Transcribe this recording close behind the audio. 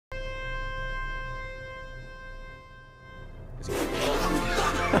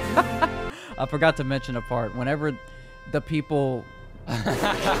I forgot to mention a part. Whenever the people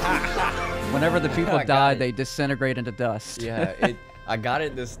die, they disintegrate into dust. Yeah, I got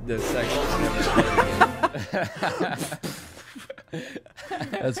it this second.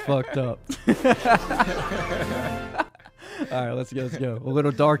 That's fucked up. All right, let's go. A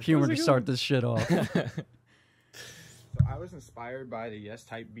little dark humor to start this shit off. So I was inspired by the Yes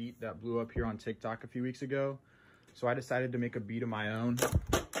Type beat that blew up here on TikTok a few weeks ago. So I decided to make a beat of my own.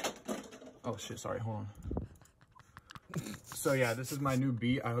 Oh shit, sorry, hold on. So yeah, this is my new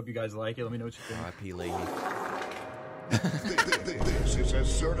beat. I hope you guys like it. Let me know what you think. R.I.P. Lady. This is a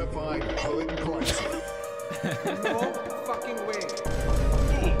certified hood classic. No fucking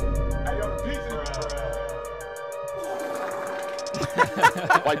way.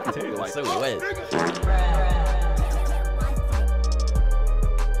 White people like So wet.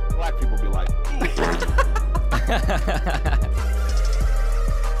 black people be like,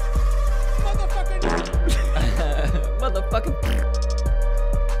 Motherfucking.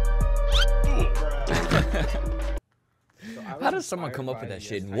 How does someone come up with that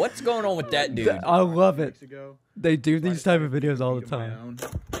shit? What's going on with that dude? I love it. They do these type of videos all the time.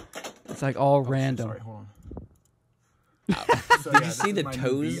 It's like all random. Sorry, hold on. Did you see the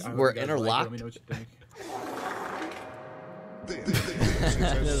toes were interlocked? This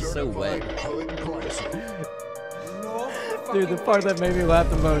That is is a so wet. certified hood classic. Dude, the part that made me laugh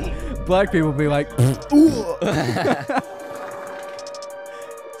the most, black people be like, ooh.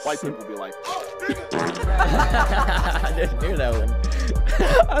 white people be like, I didn't hear that one.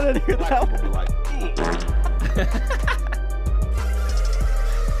 I didn't hear black that people be like,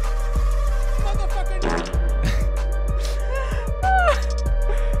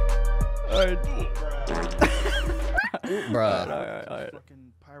 Alright. Bruh. Alright.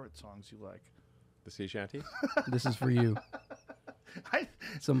 Fucking pirate songs you like. the sea shanty. This is for you. I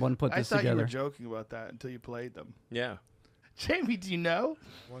Someone put this thought you were together. joking about that until you played them. Yeah. Jamie, do you know?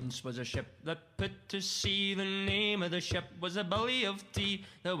 Once was a ship that put to sea. The name of the ship was a belly of tea.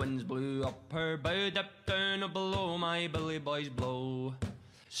 The winds blew up her bow, dipped down below my belly boys blow.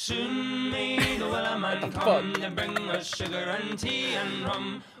 Soon may the Wellerman come to bring us sugar and tea and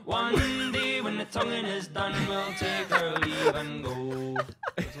rum. One day when the tonguing is done, we'll take our leave and go.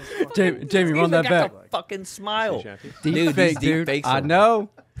 Jamie, run that back. Fucking smile. Sea shanty. Deep Dude, fake, these deep dude. fakes I are know.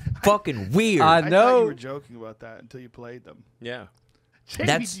 Fucking weird. I I thought you know. were joking about that until you played them. Yeah. Jamie,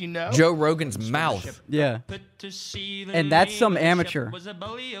 That's do you know? Joe Rogan's mouth. Yeah. Put to sea, the And that's name some of the ship amateur. Was a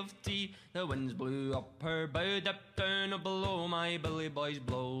belly of tea. The winds blew up her bow, dipped down below my belly boys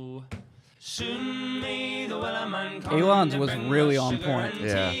blow. Soon may the Wellerman come Elon's to was bring really us on sugar point. and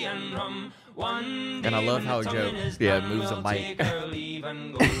Yeah. tea and rum. One And I day love when how the Joe, tonguing is yeah, done, moves the we'll mic. take our leave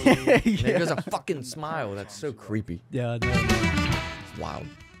and go. There goes a fucking smile. That's so creepy. Yeah, I know. It's wild.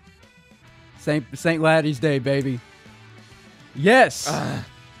 St. Laddie's Day, baby. Yes.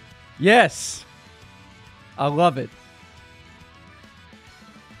 Yes. I love it.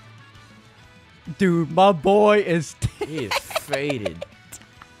 Dude, my boy is He is faded.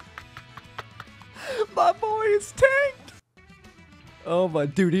 my boy is tanked. Oh my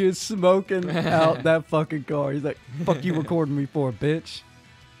dude, he is smoking out that fucking car. He's like, fuck you recording me for, bitch.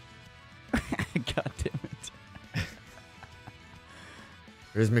 God damn it.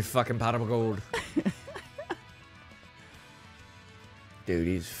 Here's me fucking pot of gold. Dude,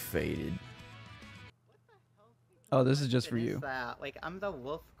 he's faded. Oh, this is just for Is you. that? Like, I'm the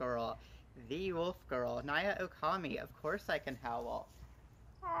wolf girl. The wolf girl. Naya Okami. Of course I can howl.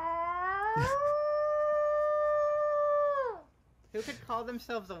 Who could call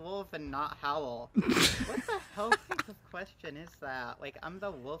themselves a wolf and not howl? What the hell type of question is that? Like, I'm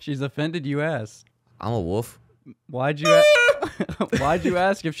the wolf She's offended you asked. I'm a wolf. Why'd you Why'd you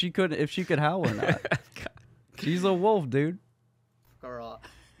ask if she could howl or not? She's a wolf, dude. girl.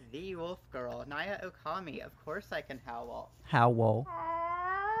 The wolf girl. Naya Okami. Of course I can howl. Howl.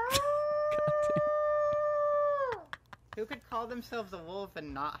 Who could call themselves a wolf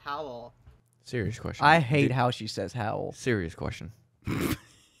and not howl? Serious question. I hate how she says howl. Serious question.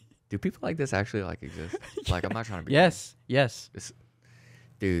 Do people like this actually like exist? Like, I'm not trying to be. Yes, yes.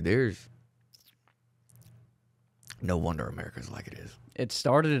 Dude, there's no wonder America's like it is. It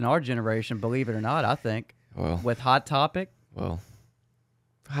started in our generation, believe it or not, I think. Well, With Hot Topic. well,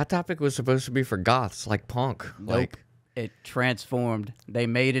 Hot Topic was supposed to be for goths, like punk. Nope. Like, It transformed. They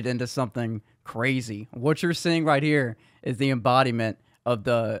made it into something crazy. What you're seeing right here is the embodiment of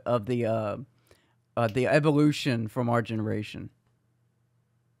the evolution from our generation.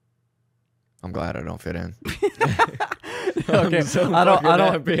 I'm glad I don't fit in. Okay, I'm so I don't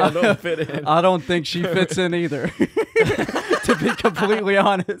fucking happy I don't fit in. I don't think she fits in either. be completely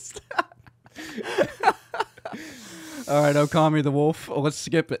honest. All right, Okami the wolf. Let's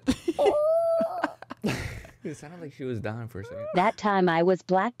skip it. It sounded like she was dying for a second. That time I was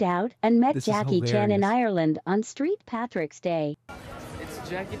blacked out and met This is Jackie Chan in hilarious. Ireland on St. Patrick's Day. It's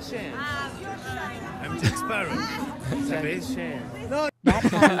Jackie Chan. I'm Jack Sparrow. Jackie Chan. That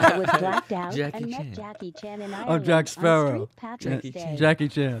time I was blacked out Jackie and Chan. met Jackie Chan in Oh, Ireland Jack on Sparrow. St. Patrick's Day. Jackie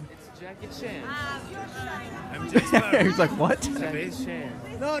Chan. It's Jackie Chan. I'm Jack Sparrow. He's like, what? Jackie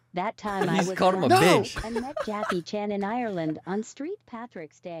Chan. That time I He's was called him a blacked out bitch. and met Jackie Chan in Ireland on St.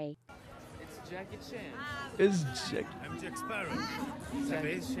 Patrick's Day. It's Jackie Chan. Is Jack- I'm Jack Sparrow.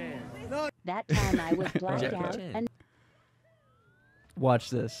 Jackie Chan. That time I was blacked Jackie out Chan. and Watch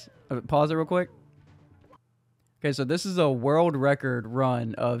this. Pause it real quick. Okay, so this is a world record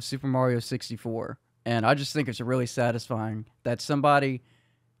run of Super Mario 64. And I just think it's really satisfying that somebody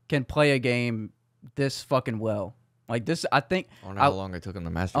can play a game this fucking well. Like this, I think... I don't know how long it took him to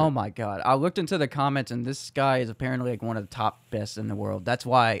master Oh it. my god. I looked into the comments and this guy is apparently like one of the top best in the world. That's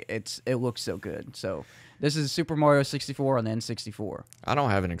why it looks so good. So this is Super Mario 64 on the N64. I don't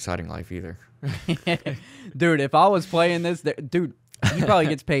have an exciting life either. Dude, if I was playing this... Dude, he probably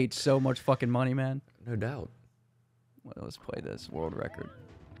gets paid so much fucking money, man. No doubt. Well, let's play this world record.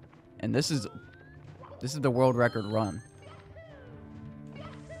 And this is the world record run.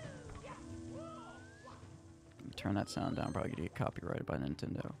 Turn that sound down. Probably gonna get copyrighted by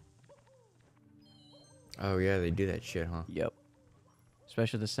Nintendo. Oh yeah, they do that shit, huh? Yep.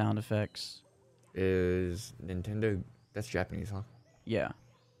 Especially the sound effects. Is Nintendo... That's Japanese, huh? Yeah.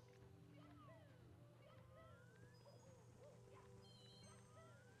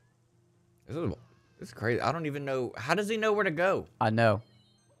 This is crazy. I don't even know... How does he know where to go? I know.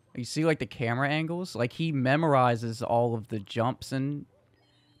 You see, like, the camera angles? Like, he memorizes all of the jumps and...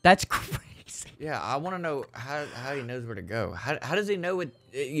 That's crazy. Yeah, I want to know how he knows where to go. How does he know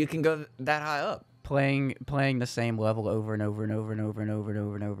you can go that high up? Playing the same level over and over and over and over and over and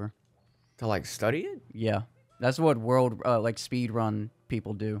over and over. To, like, study it? Yeah. That's what world, like, speed run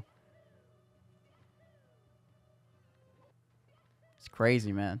people do. It's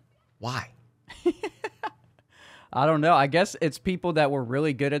crazy, man. Why? I don't know. I guess it's people that were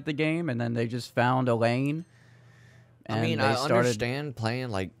really good at the game, and then they just found a lane. I mean, I understand playing,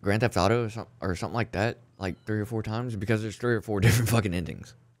 like, Grand Theft Auto or something like that, like, 3 or 4 times, because there's 3 or 4 different fucking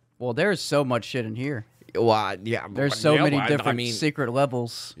endings. Well, there's so much shit in here. Well, yeah. There's so many different I mean, secret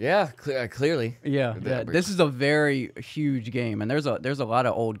levels. Yeah, clearly. Yeah, yeah. This is a very huge game, and there's a lot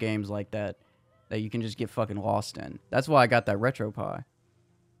of old games like that you can just get fucking lost in. That's why I got that RetroPie.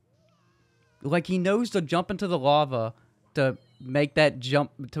 Like, he knows to jump into the lava to make that jump,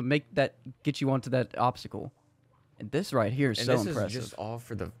 get you onto that obstacle. And this right here is so impressive. And this is just all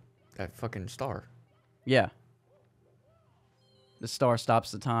for that fucking star. Yeah. The star stops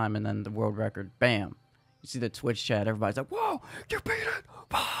the time, and then the world record, bam. You see the Twitch chat, everybody's like, whoa, you beat it!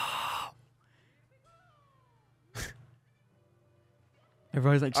 Wow.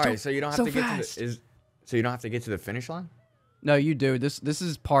 Everybody's like, all right, so you don't have to fast. get to so you don't have to get to the finish line? No, you do. This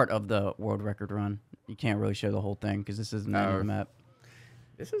is part of the world record run. You can't really show the whole thing because this isn't the end of the map.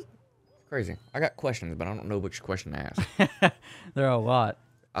 This is crazy. I got questions, but I don't know which question to ask. There are a lot.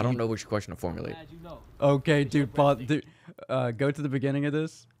 I don't know which question to formulate. Okay, dude, go to the beginning of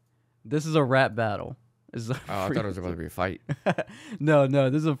this. This is a rap battle. This is a I thought it was about to be a fight. No,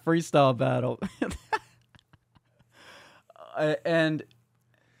 this is a freestyle battle. And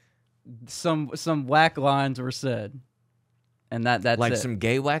some whack lines were said. And that's like it. some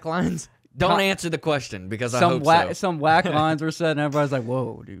gay whack lines? Don't answer the question because I hope so. Some whack lines were said, and everybody's like,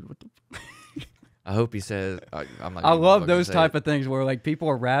 "Whoa, dude!" What the? I hope he says. I'm not. I love those type of things where like people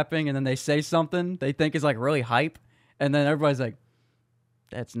are rapping and then they say something they think is like really hype, and then everybody's like,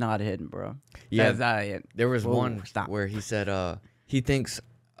 "That's not hitting, bro." Yeah, that's not it. There was one stop. where he said, he thinks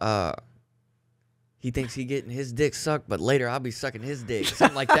he getting his dick sucked, but later I'll be sucking his dick,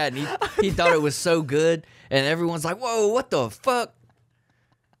 something like that. And he thought it was so good, and everyone's like, "Whoa, what the fuck?"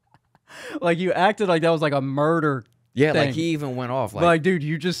 Like you acted like that was like a murder. Yeah, thing. like he even went off. Like, dude,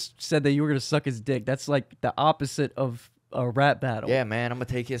 you just said that you were gonna suck his dick. That's like the opposite of a rap battle. Yeah, man, I'm gonna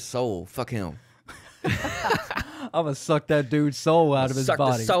take his soul. Fuck him. I'm gonna suck that dude's soul out of his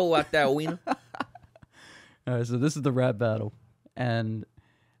body. Suck the soul out that wiener. All right, so this is the rap battle, and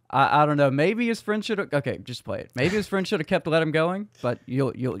I don't know. Maybe his friend should have. Okay, just play it. Maybe his friend should have let him going, but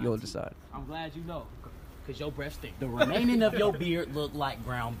you'll decide. I'm glad you know, cause your breath stink. The remaining of your beard look like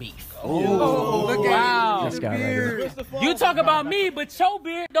ground beef. Oh, look wow! This guy right here. You talk about me, but your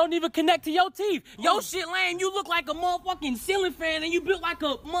beard don't even connect to your teeth. Your shit lame. You look like a motherfucking ceiling fan, and you built like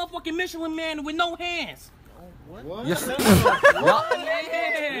a motherfucking Michelin man with no hands. What? Yes. Your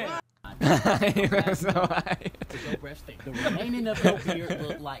breath stink. The remaining of your beard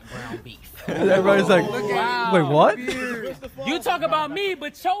look like ground beef. Everybody's like, wow. wait, what? You talk about me,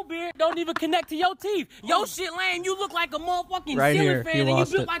 but your beard don't even connect to your teeth. Your shit lame. You look like a motherfucking Right ceiling here, fan, you and you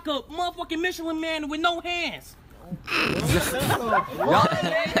lost built it. like a motherfucking Michelin man with no hands.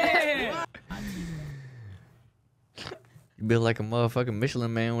 You build like a motherfucking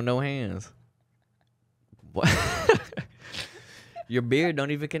Michelin man with no hands. What? Your beard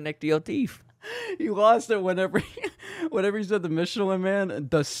don't even connect to your teeth. You lost it whenever he said the Michelin Man.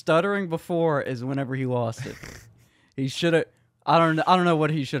 The stuttering before is whenever he lost it. He should have. I don't know what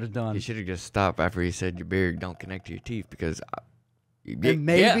he should have done. He should have just stopped after he said your beard don't connect to your teeth because And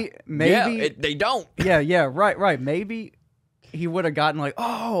maybe they don't. Yeah, right. Maybe he would have gotten like,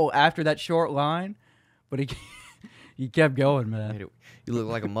 oh, after that short line, but he kept going, man. You look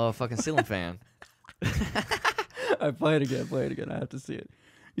like a motherfucking ceiling fan. I play it again. I have to see it.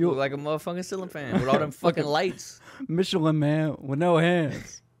 You look like a motherfucking ceiling fan with all them fucking lights. Michelin Man with no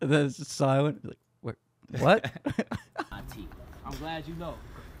hands. And then it's just silent. Like, what? I'm glad you know,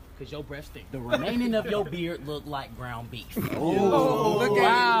 cause your breath stink. The remaining of your beard look like ground beef. Oh, look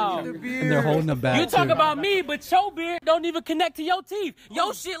wow. And they're holding them back. You talk too. about me, but your beard don't even connect to your teeth.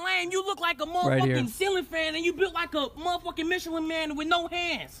 Your shit lame. You look like a Right here. motherfucking ceiling fan, and you built like a motherfucking Michelin man with no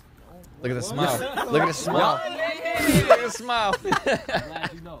hands. Look at the smile. Look at the smile. Look at the smile. I'm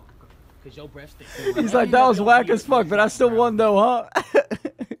glad you know, cause your breath stink. He's like, that was whack as fuck, but I still won though, huh?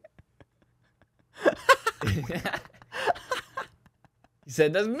 He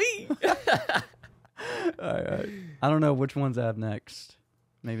said, that's me. All right. I don't know which one's I have next.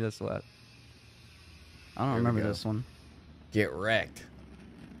 Maybe that's what. I don't Here we remember go. this one. Get wrecked.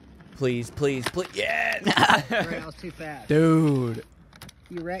 Please. Yes. That was too fast. Dude.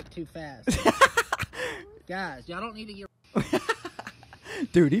 You wrecked too fast. Guys, y'all don't need to get...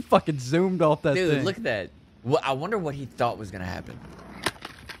 Dude, he fucking zoomed off that Dude, thing. look at that. Well, I wonder what he thought was going to happen.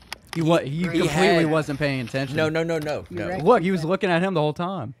 He completely wasn't paying attention. No. Look, he was looking at him the whole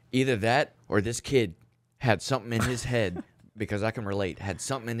time. Either that or this kid had something in his head, because I can relate, had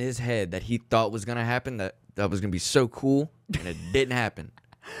something in his head that he thought was going to happen that was going to be so cool, and it didn't happen.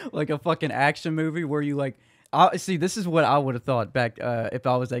 Like a fucking action movie where you like... see, this is what I would have thought back if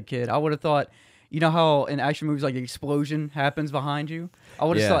I was that kid. I would have thought, you know how in action movies like an explosion happens behind you? I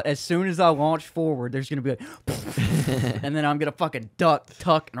would have thought as soon as I launch forward, there's going to be like... and then I'm going to fucking duck,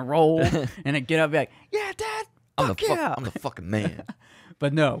 tuck, and roll, and then get up and be like, yeah, Dad, I'm the fucking man.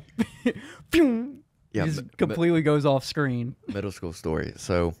 But no. Yeah, just completely goes off screen. Middle school story.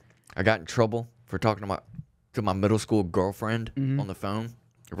 So I got in trouble for talking to my middle school girlfriend on the phone,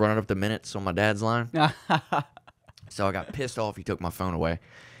 running up the minutes on my dad's line. So I got pissed off. He took my phone away.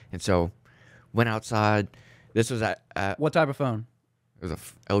 And so went outside. This was at what type of phone? It was a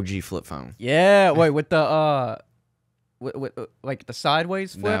LG flip phone. Yeah, wait, with the like the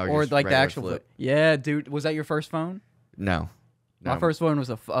sideways flip No, or just like the regular actual flip? Yeah, dude, was that your first phone? No. My first phone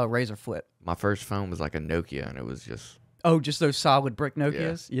was a Razor flip. My first phone was like a Nokia, and it was just... Oh, just those solid brick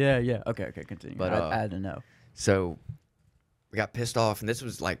Nokias? Yeah. Okay, continue. But, I had to know. So we got pissed off, and this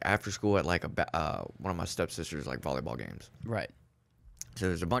was like after school at like one of my stepsisters' like volleyball games. Right. So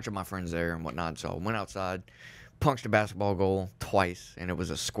there's a bunch of my friends there and whatnot. So I went outside, punched a basketball goal twice, and it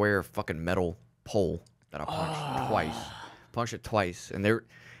was a square fucking metal pole that I punched twice. Punched it twice,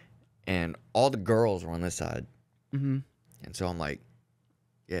 and all the girls were on this side. Mm-hmm. And so I'm like,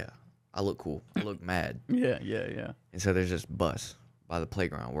 yeah, I look cool. I look mad. Yeah. And so there's this bus by the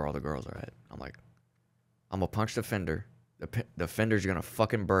playground where all the girls are at. I'm like, I'm going to punch the fender. The fender's going to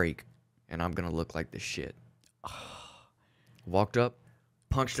fucking break, and I'm going to look like this shit. Walked up,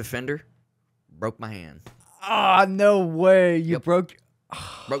 punched the fender, broke my hand. Ah, no way. You broke...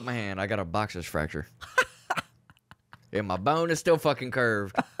 Broke my hand. I got a boxer's fracture. And my bone is still fucking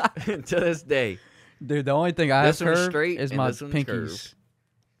curved to this day. Dude, the only thing I have This one's curved straight is and my this one's pinkies. curved.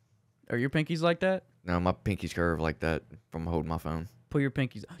 Are your pinkies like that? No, my pinky's curved like that from holding my phone. Pull your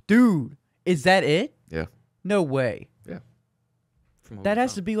pinkies. Dude, is that it? Yeah. No way. Yeah. From holding That your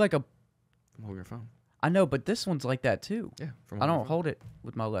has phone. to be like a... From holding your phone. I know, but this one's like that too. Yeah. From I holding your don't phone. hold it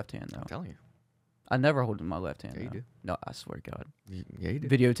with my left hand though. I'm telling you. I never hold it with my left hand. Yeah, you though. do. No, I swear to God. Yeah, you do.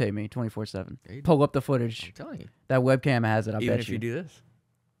 Videotape me 24/7. Yeah, you do. Pull up the footage. I'm telling you. That webcam has it. I Even bet if you do this.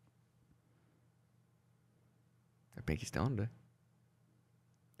 That pinky's still on today.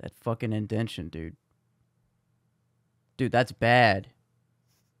 That fucking indention, dude. Dude, that's bad.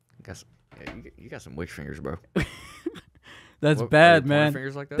 You got some witch fingers, bro. That's What, bad, are your pointer man.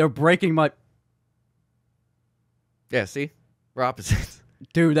 fingers like that? They're breaking my... Yeah, see? We're opposites.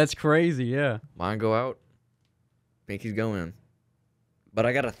 Dude, that's crazy, yeah. Mine go out. Pinkies go in. But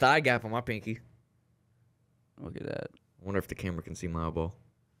I got a thigh gap on my pinky. Look at that. I wonder if the camera can see my eyeball.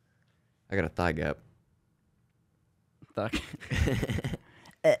 I got a thigh gap. Fuck.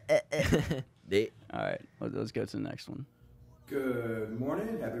 Yeah. All right, let's go to the next one. Good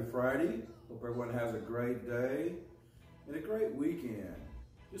morning. Happy Friday. Hope everyone has a great day and a great weekend.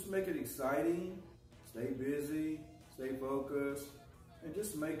 Just make it exciting, stay busy, stay focused, and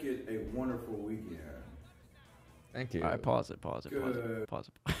just make it a wonderful weekend. Thank you. All right, pause it.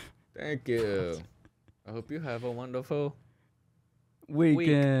 Thank you. I hope you have a wonderful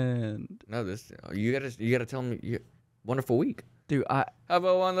weekend. No, you gotta tell me wonderful week. Dude, I have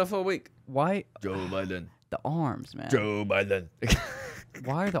a wonderful week. Why? Joe Biden. The arms, man. Joe Biden.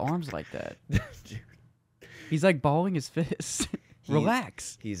 Why are the arms like that? He's like balling his fists.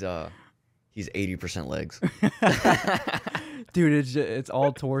 Relax. He's 80% legs. Dude, it's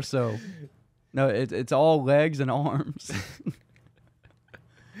all torso. No, it's all legs and arms.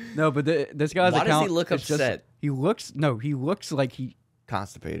 No, but this guy's Why account. does he look upset? He looks like he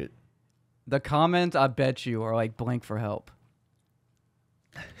constipated. The comments, I bet you, are like blank for help.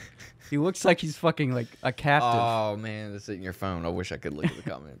 He looks like he's fucking like a captive. Oh man, that's in your phone. I wish I could look at the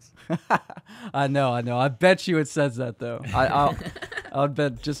comments. I know. I bet you it says that though. I'll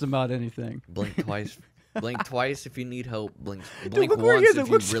bet just about anything. Blink twice. Blink twice if you need help. Blink Dude, look where he once is. if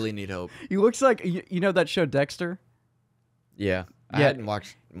you really need help. He looks like you know that show Dexter. Yeah, I hadn't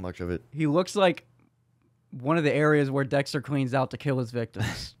watched much of it. He looks like one of the areas where Dexter cleans out to kill his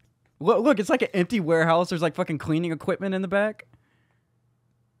victims. Look, it's like an empty warehouse. There's like fucking cleaning equipment in the back.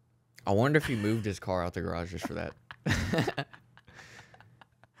 I wonder if he moved his car out the garage just for that.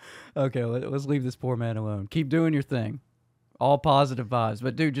 Okay, let's leave this poor man alone. Keep doing your thing. All positive vibes.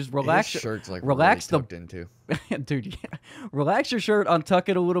 But dude, just relax. His shirt's like relax really tucked into. Dude, yeah. Relax your shirt, untuck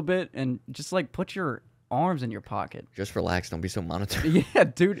it a little bit, and just like put your arms in your pocket. Just relax. Don't be so monotone. Yeah,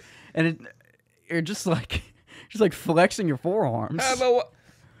 dude. And you're just like flexing your forearms.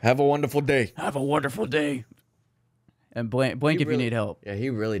 Have a wonderful day. Have a wonderful day. And blink if you need help. Yeah, he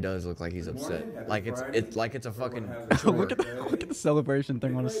really does look like he's upset. Like it's like it's a fucking. look at the celebration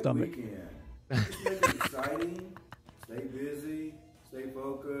thing on his stomach. Just make it exciting, stay busy, stay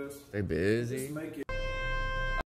focused. Stay busy. Just make it